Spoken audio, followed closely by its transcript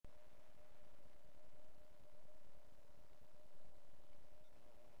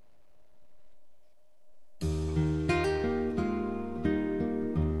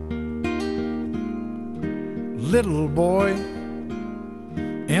little boy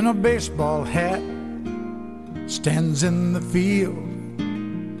in a baseball hat stands in the field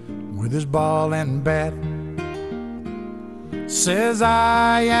with his ball and bat. Says,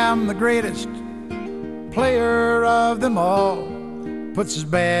 I am the greatest player of them all. Puts his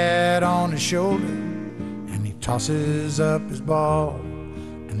bat on his shoulder and he tosses up his ball.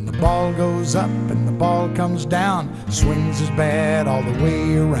 And the ball goes up and the ball comes down, swings his bat all the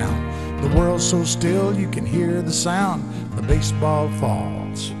way around. The world's so still you can hear the sound. The baseball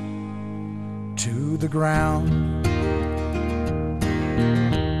falls to the ground.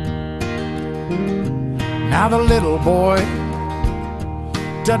 Now the little boy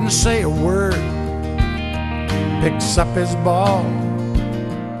doesn't say a word, picks up his ball,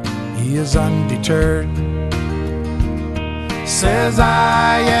 he is undeterred. Says,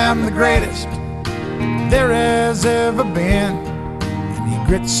 I am the greatest there has ever been. And he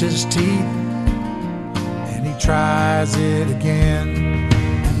grits his teeth and he tries it again.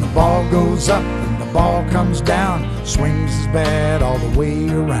 And the ball goes up and the ball comes down, swings his bat all the way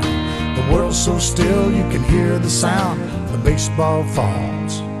around. The world's so still you can hear the sound. The baseball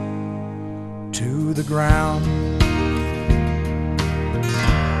falls to the ground.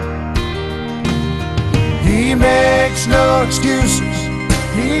 He makes no excuses,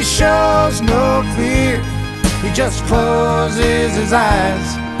 he shows no fear. He just closes his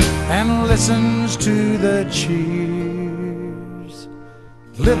eyes and listens to the cheers.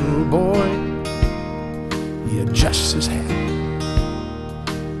 Little boy, he adjusts his hat,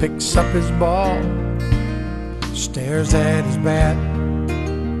 picks up his ball, stares at his bat.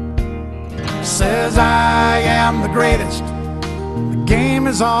 Says, I am the greatest, the game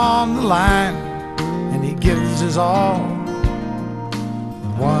is on the line. And he gives his all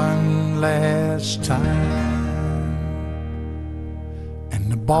one last time.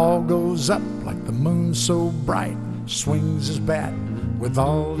 And the ball goes up like the moon so bright, swings his bat with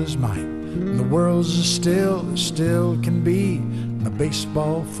all his might. And the world's as still can be, and the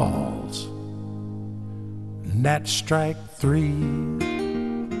baseball falls. And that's strike three.